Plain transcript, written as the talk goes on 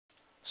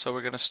So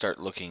we're going to start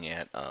looking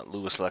at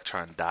Lewis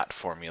electron dot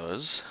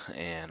formulas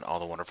and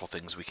all the wonderful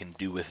things we can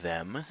do with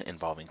them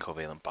involving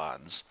covalent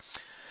bonds.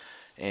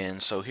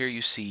 And so here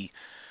you see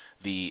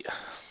the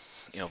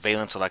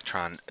valence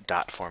electron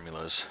dot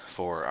formulas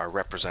for our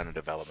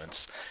representative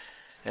elements.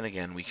 And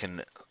again, we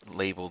can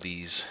label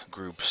these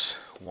groups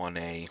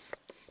 1A,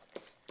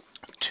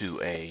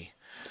 2A,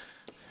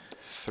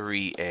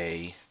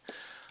 3A,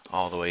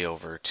 all the way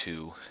over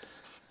to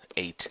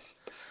 8A.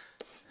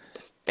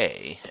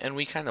 And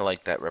we kind of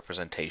like that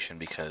representation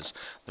because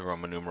the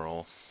Roman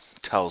numeral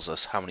tells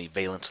us how many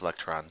valence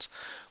electrons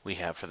we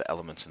have for the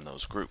elements in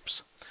those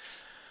groups.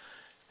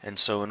 And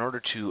so in order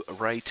to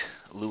write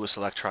Lewis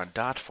electron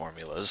dot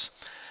formulas,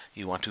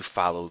 you want to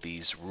follow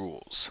these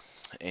rules.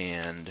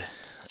 And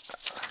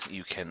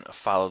you can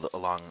follow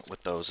along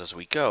with those as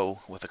we go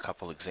with a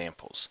couple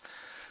examples.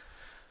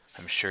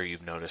 I'm sure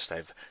you've noticed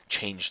I've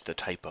changed the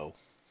typo.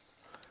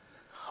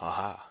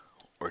 Haha,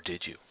 or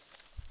did you?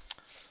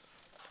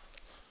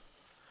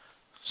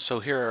 So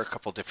here are a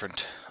couple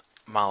different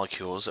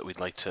molecules that we'd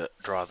like to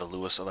draw the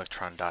Lewis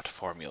electron dot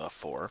formula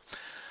for.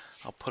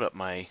 I'll put up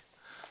my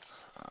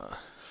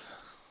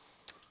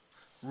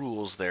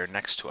rules there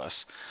next to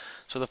us.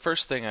 So the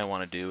first thing I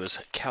want to do is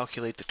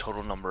calculate the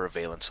total number of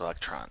valence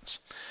electrons.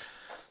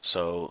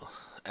 So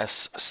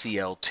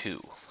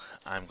SCl2,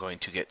 I'm going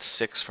to get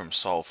 6 from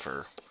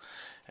sulfur,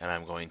 and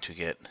I'm going to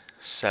get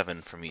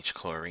 7 from each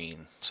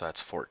chlorine, so that's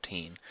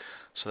 14.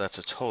 So that's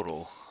a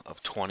total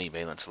of 20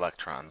 valence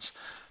electrons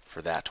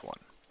for that one.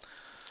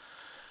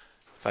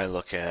 If I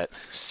look at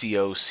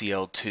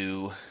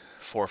COCl2,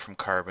 4 from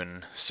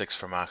carbon, 6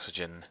 from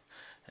oxygen,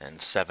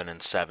 and 7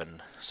 and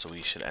 7, so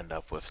we should end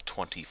up with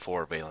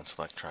 24 valence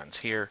electrons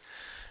here.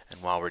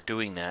 And while we're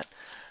doing that,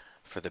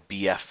 for the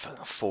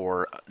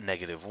BF4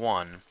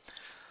 -1,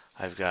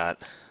 I've got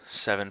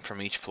 7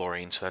 from each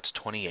fluorine, so that's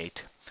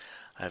 28.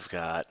 I've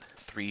got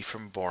 3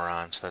 from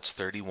boron, so that's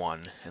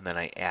 31, and then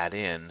I add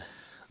in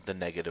the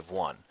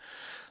 -1.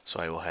 So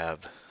I will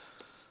have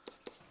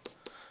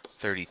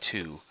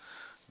 32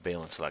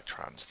 valence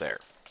electrons there.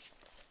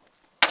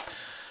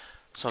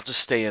 So I'll just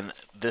stay in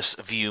this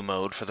view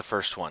mode for the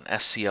first one,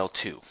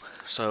 SCl2.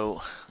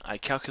 So I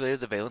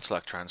calculated the valence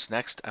electrons.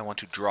 Next, I want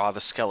to draw the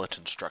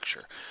skeleton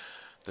structure.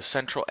 The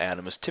central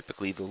atom is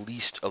typically the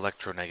least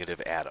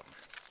electronegative atom.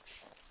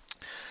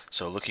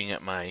 So looking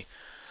at my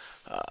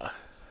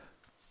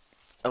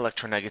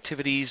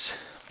electronegativities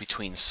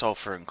between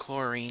sulfur and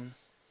chlorine,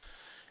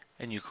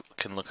 and you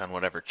can look on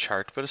whatever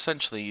chart, but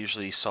essentially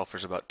usually sulfur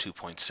is about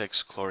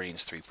 2.6, chlorine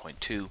is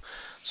 3.2,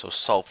 so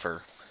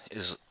sulfur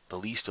is the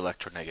least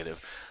electronegative,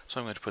 so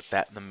I'm going to put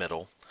that in the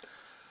middle,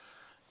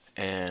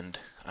 and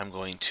I'm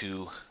going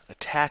to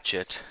attach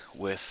it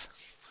with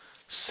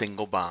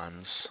single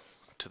bonds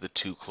to the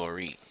 2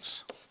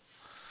 chlorines.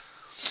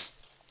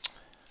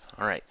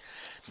 Alright,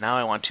 now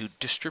I want to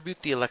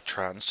distribute the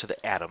electrons to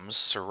the atoms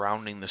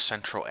surrounding the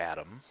central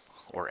atom,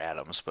 or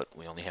atoms, but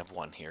we only have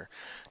one here,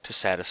 to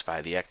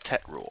satisfy the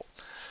Octet rule.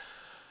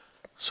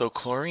 So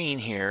chlorine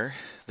here,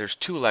 there's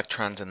 2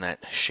 electrons in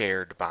that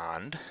shared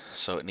bond,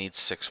 so it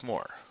needs 6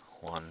 more.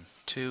 1,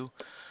 2,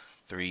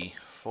 3,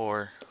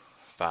 4,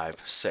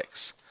 5,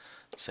 6.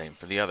 Same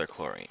for the other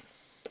chlorine.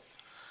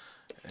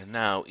 And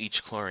now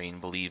each chlorine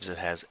believes it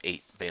has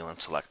 8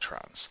 valence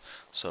electrons.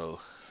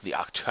 So the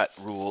Octet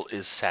rule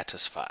is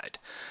satisfied.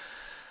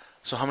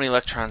 So how many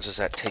electrons does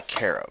that take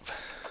care of?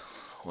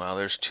 Well,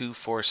 there's 2,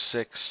 4,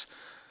 6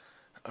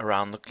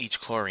 around each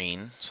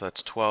chlorine, so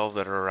that's 12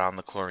 that are around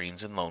the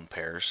chlorines in lone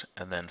pairs,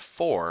 and then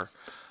 4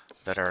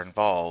 that are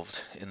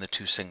involved in the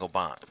 2 single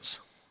bonds.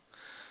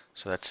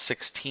 So that's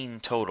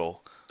 16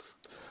 total.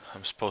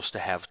 I'm supposed to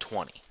have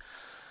 20.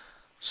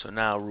 So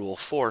now rule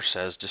 4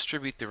 says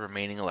distribute the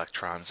remaining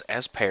electrons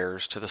as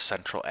pairs to the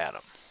central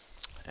atom.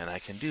 And I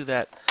can do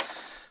that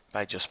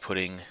by just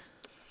putting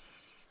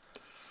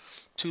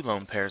 2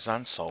 lone pairs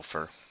on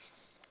sulfur.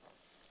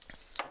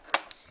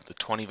 The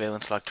 20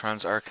 valence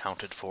electrons are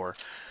accounted for,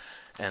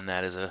 and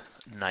that is a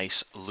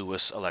nice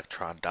Lewis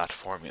electron dot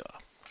formula.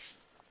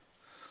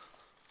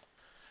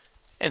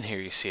 And here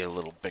you see it a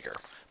little bigger,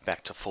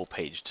 back to full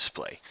page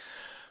display.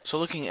 So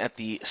looking at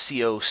the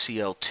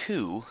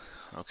COCl2,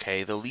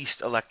 okay, the least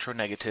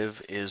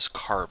electronegative is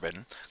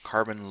carbon.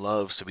 Carbon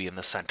loves to be in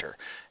the center.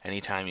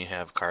 Anytime you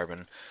have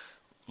carbon,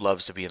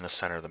 loves to be in the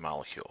center of the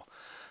molecule.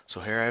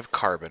 So here I have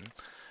carbon,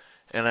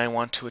 and I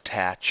want to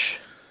attach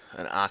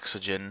an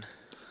oxygen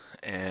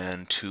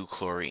and 2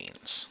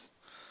 chlorines.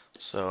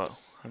 So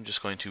I'm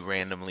just going to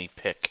randomly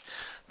pick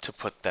to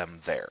put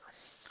them there.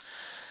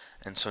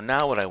 And so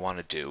now what I want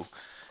to do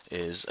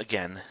is,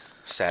 again,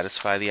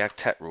 satisfy the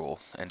Octet rule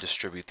and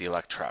distribute the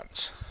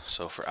electrons.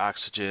 So for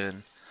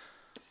oxygen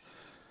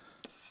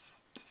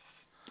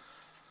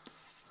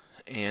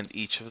and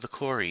each of the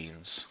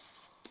chlorines,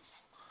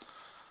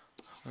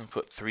 I'm going to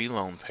put 3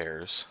 lone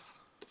pairs.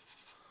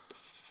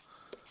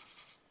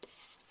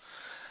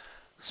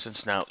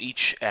 Since now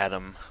each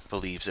atom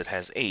believes it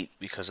has 8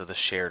 because of the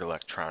shared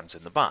electrons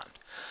in the bond.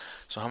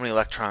 So how many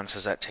electrons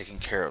has that taken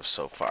care of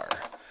so far?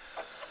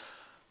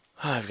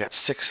 I've got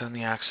 6 on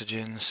the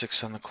oxygen,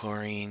 6 on the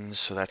chlorines,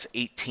 so that's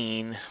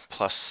 18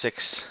 plus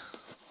 6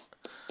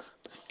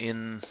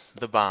 in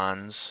the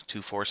bonds,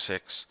 2, 4,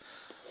 6,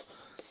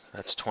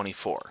 that's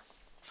 24.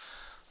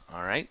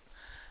 All right.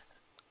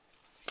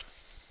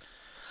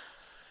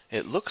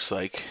 It looks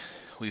like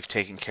we've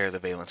taken care of the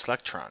valence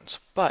electrons,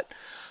 but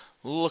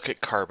look at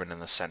carbon in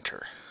the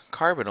center.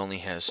 Carbon only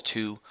has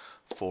 2,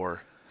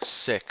 4,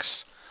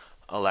 6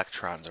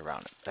 electrons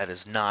around it. That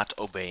is not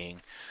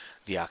obeying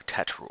the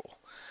octet rule.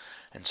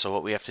 And so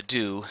what we have to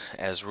do,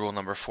 as rule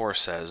number 4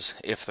 says,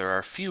 if there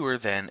are fewer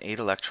than 8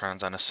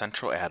 electrons on a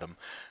central atom,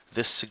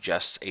 this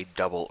suggests a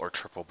double or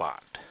triple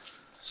bond.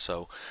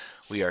 So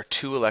we are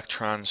 2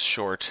 electrons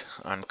short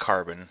on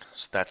carbon,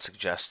 so that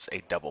suggests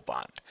a double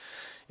bond.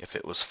 If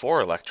it was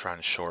 4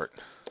 electrons short,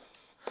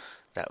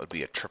 that would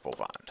be a triple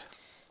bond.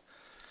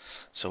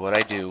 So what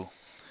I do,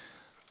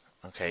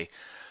 okay,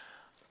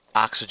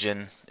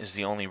 oxygen is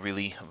the only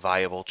really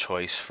viable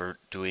choice for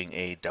doing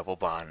a double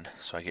bond.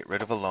 So I get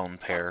rid of a lone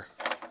pair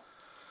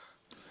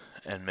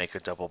and make a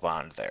double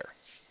bond there.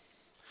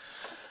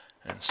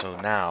 And so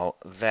now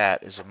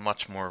that is a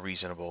much more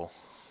reasonable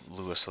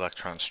Lewis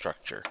electron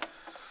structure.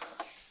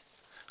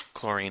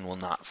 Chlorine will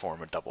not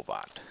form a double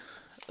bond,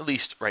 at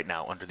least right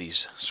now under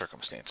these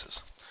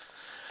circumstances.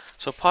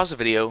 So pause the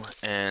video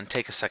and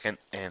take a second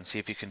and see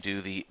if you can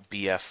do the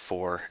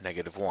BF4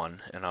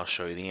 -1, and I'll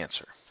show you the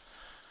answer.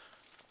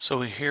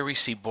 So here we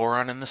see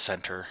boron in the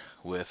center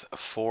with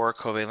 4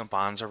 covalent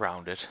bonds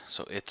around it,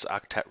 so its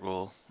octet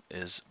rule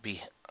is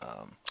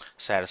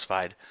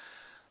satisfied.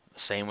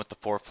 Same with the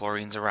 4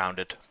 fluorines around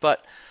it,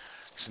 but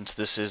since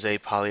this is a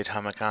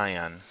polyatomic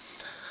ion,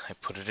 I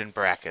put it in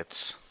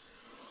brackets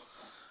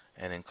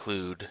and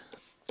include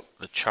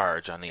the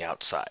charge on the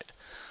outside.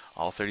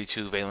 All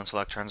 32 valence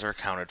electrons are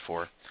accounted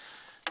for,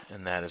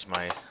 and that is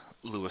my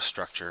Lewis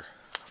structure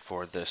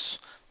for this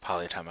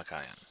polyatomic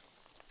ion.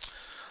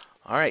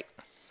 All right.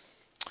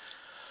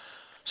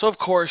 So of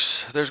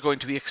course, there's going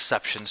to be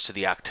exceptions to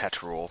the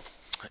octet rule,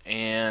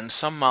 and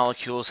some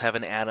molecules have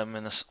an atom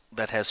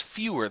that has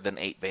fewer than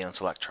 8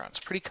 valence electrons.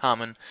 Pretty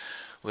common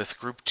with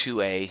group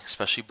 2A,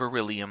 especially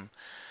beryllium,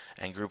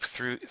 and group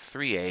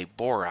 3A,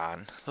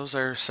 boron. Those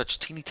are such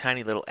teeny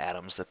tiny little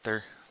atoms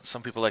that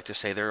some people like to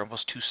say they're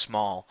almost too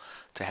small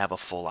to have a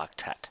full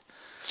octet.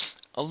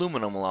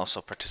 Aluminum will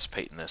also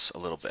participate in this a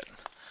little bit.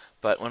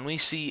 But when we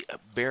see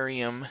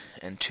barium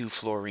and 2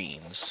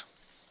 fluorines,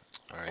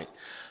 all right,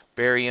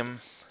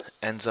 barium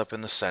ends up in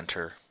the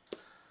center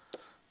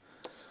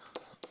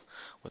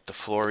with the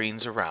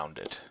fluorines around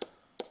it.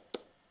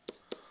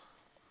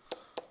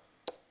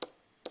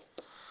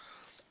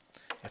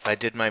 If I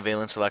did my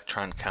valence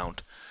electron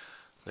count,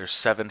 there's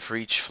 7 for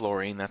each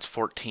fluorine, that's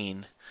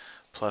 14,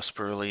 plus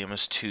beryllium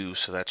is 2,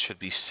 so that should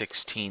be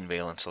 16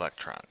 valence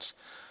electrons.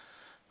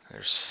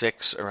 There's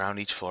 6 around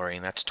each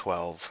fluorine, that's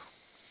 12,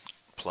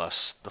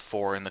 plus the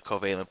 4 in the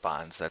covalent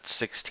bonds, that's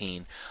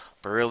 16.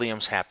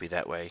 Beryllium's happy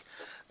that way.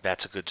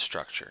 That's a good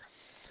structure.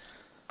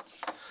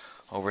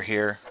 Over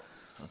here,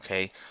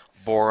 okay,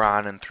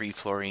 boron and 3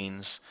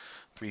 fluorines.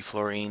 3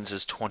 fluorines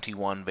is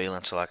 21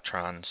 valence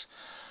electrons,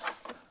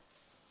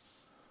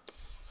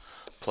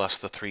 plus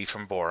the 3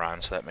 from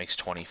boron, so that makes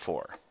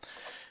 24.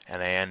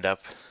 And I end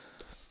up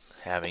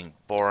having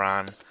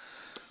boron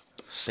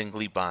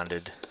singly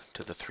bonded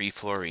to the 3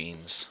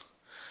 fluorines.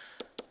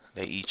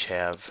 They each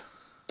have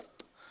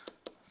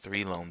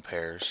 3 lone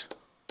pairs,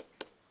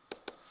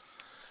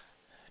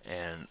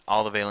 and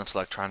all the valence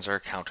electrons are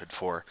accounted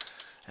for,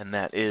 and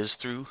that is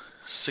through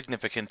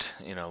significant,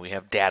 we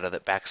have data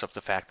that backs up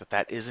the fact that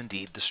that is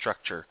indeed the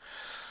structure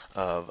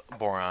of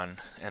boron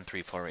and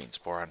 3 fluorines,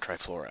 boron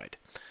trifluoride.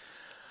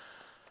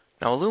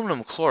 Now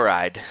aluminum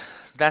chloride,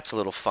 that's a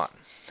little fun.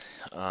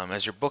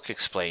 As your book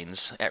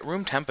explains, at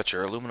room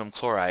temperature, aluminum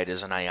chloride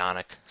is an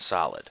ionic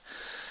solid,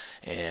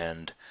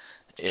 and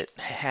it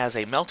has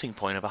a melting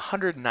point of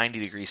 190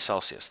 degrees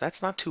Celsius.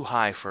 That's not too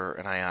high for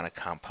an ionic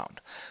compound.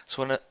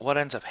 So what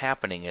ends up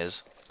happening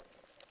is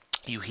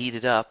you heat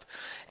it up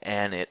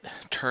and it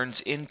turns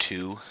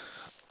into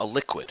a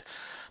liquid.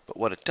 But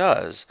what it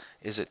does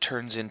is it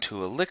turns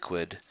into a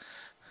liquid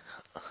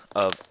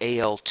of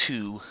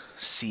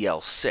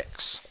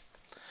Al2Cl6.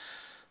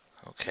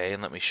 Okay,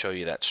 and let me show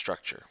you that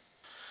structure.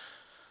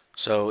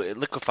 So it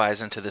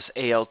liquefies into this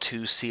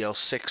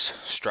Al2Cl6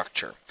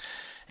 structure.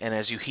 And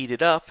as you heat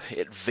it up,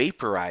 it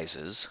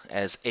vaporizes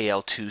as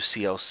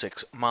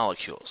Al2Cl6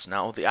 molecules.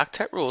 Now, the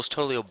octet rule is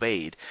totally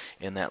obeyed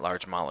in that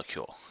large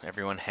molecule.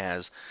 Everyone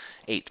has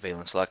 8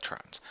 valence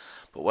electrons.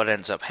 But what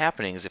ends up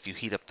happening is if you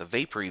heat up the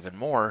vapor even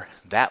more,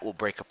 that will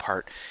break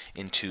apart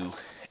into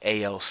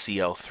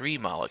AlCl3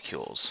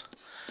 molecules.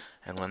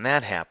 And when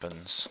that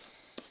happens,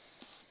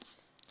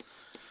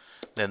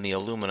 then the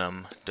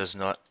aluminum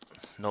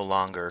no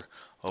longer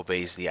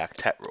obeys the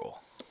octet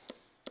rule.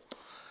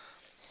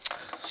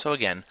 So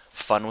again,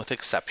 fun with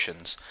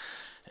exceptions,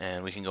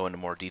 and we can go into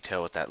more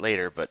detail with that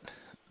later, but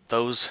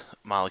those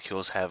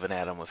molecules have an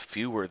atom with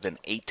fewer than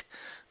 8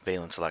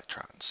 valence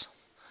electrons.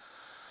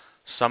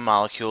 Some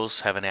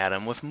molecules have an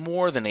atom with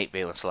more than 8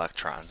 valence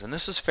electrons, and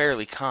this is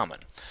fairly common.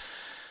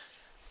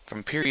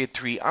 From period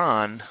 3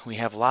 on, we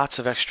have lots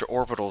of extra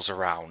orbitals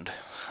around,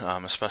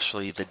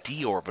 especially the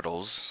d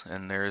orbitals,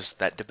 and there's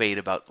that debate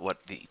about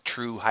what the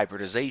true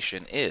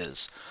hybridization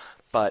is,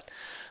 but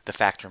the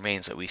fact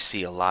remains that we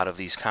see a lot of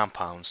these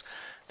compounds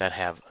that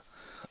have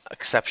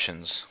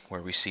exceptions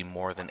where we see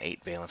more than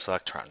 8 valence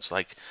electrons.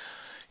 Like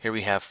here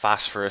we have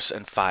phosphorus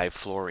and 5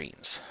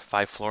 fluorines.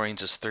 5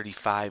 fluorines is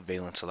 35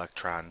 valence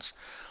electrons,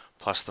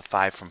 plus the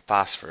 5 from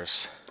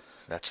phosphorus,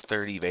 that's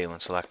 30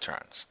 valence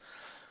electrons.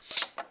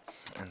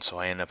 And so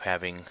I end up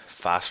having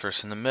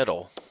phosphorus in the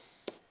middle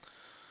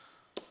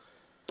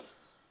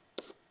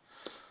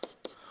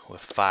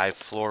with 5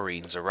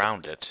 fluorines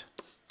around it.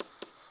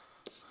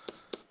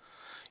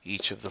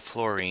 Each of the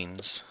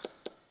fluorines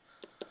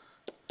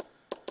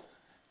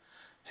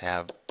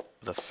have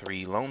the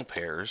 3 lone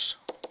pairs.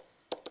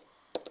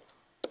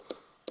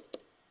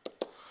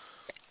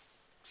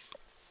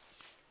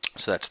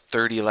 So that's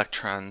 30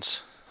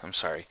 electrons. I'm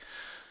sorry.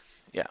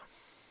 Yeah,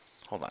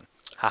 hold on.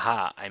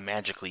 Haha, I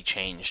magically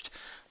changed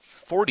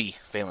 40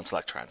 valence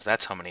electrons.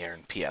 That's how many are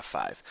in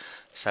PF5.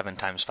 7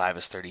 times 5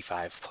 is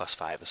 35, plus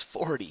 5 is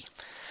 40.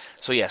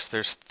 So yes,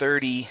 there's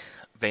 30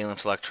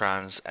 valence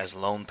electrons as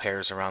lone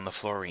pairs around the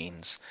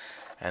fluorines,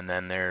 and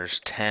then there's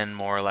 10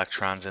 more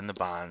electrons in the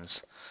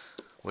bonds,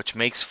 which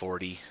makes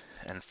 40,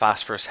 and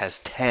phosphorus has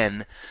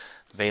 10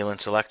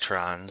 valence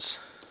electrons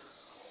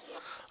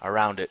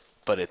around it,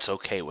 but it's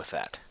okay with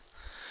that.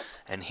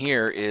 And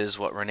here is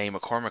what Renee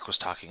McCormick was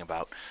talking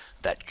about,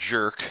 that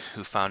jerk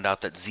who found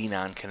out that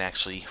xenon can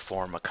actually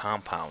form a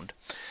compound.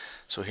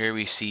 So here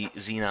we see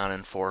xenon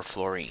and 4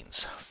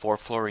 fluorines. 4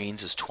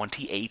 fluorines is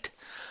 28,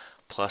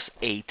 plus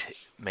 8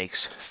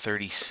 makes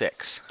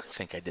 36. I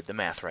think I did the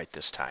math right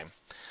this time.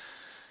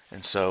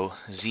 And so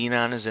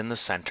xenon is in the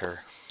center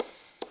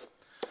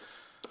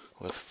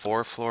with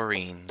 4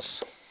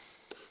 fluorines,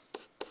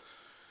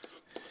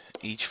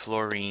 each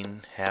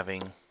fluorine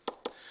having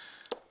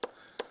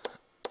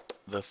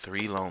the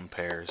 3 lone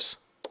pairs.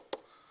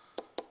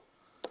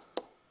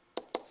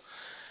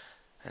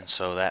 And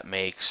so that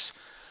makes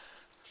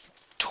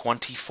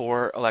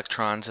 24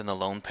 electrons in the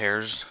lone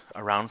pairs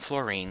around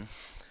fluorine,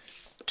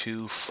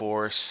 2,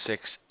 4,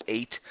 6,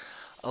 8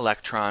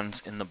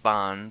 electrons in the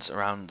bonds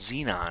around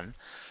xenon.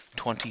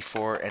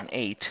 24 and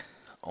 8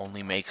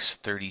 only makes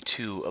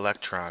 32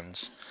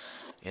 electrons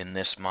in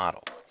this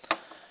model.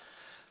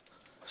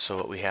 So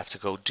what we have to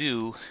go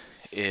do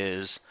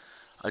is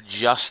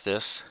adjust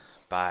this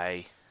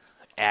by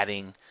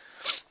adding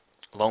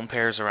lone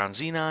pairs around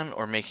xenon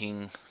or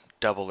making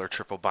double or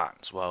triple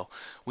bonds. Well,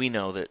 we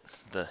know that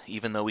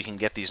even though we can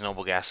get these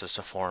noble gases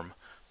to form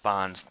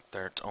bonds,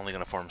 they're only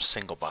going to form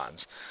single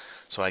bonds.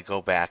 So I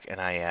go back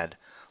and I add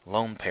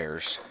lone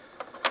pairs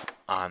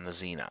on the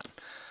xenon.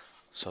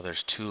 So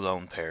there's 2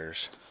 lone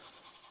pairs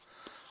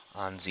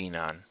on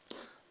xenon.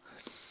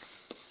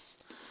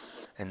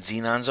 And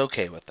xenon's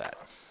okay with that.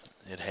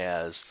 It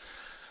has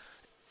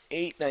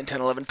 8, 9,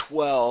 10, 11,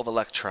 12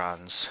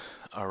 electrons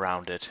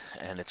around it,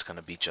 and it's going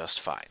to be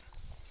just fine.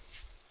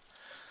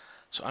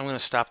 So I'm going to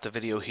stop the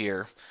video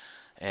here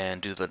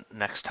and do the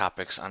next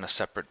topics on a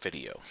separate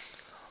video.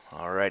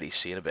 Alrighty,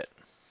 see you in a bit.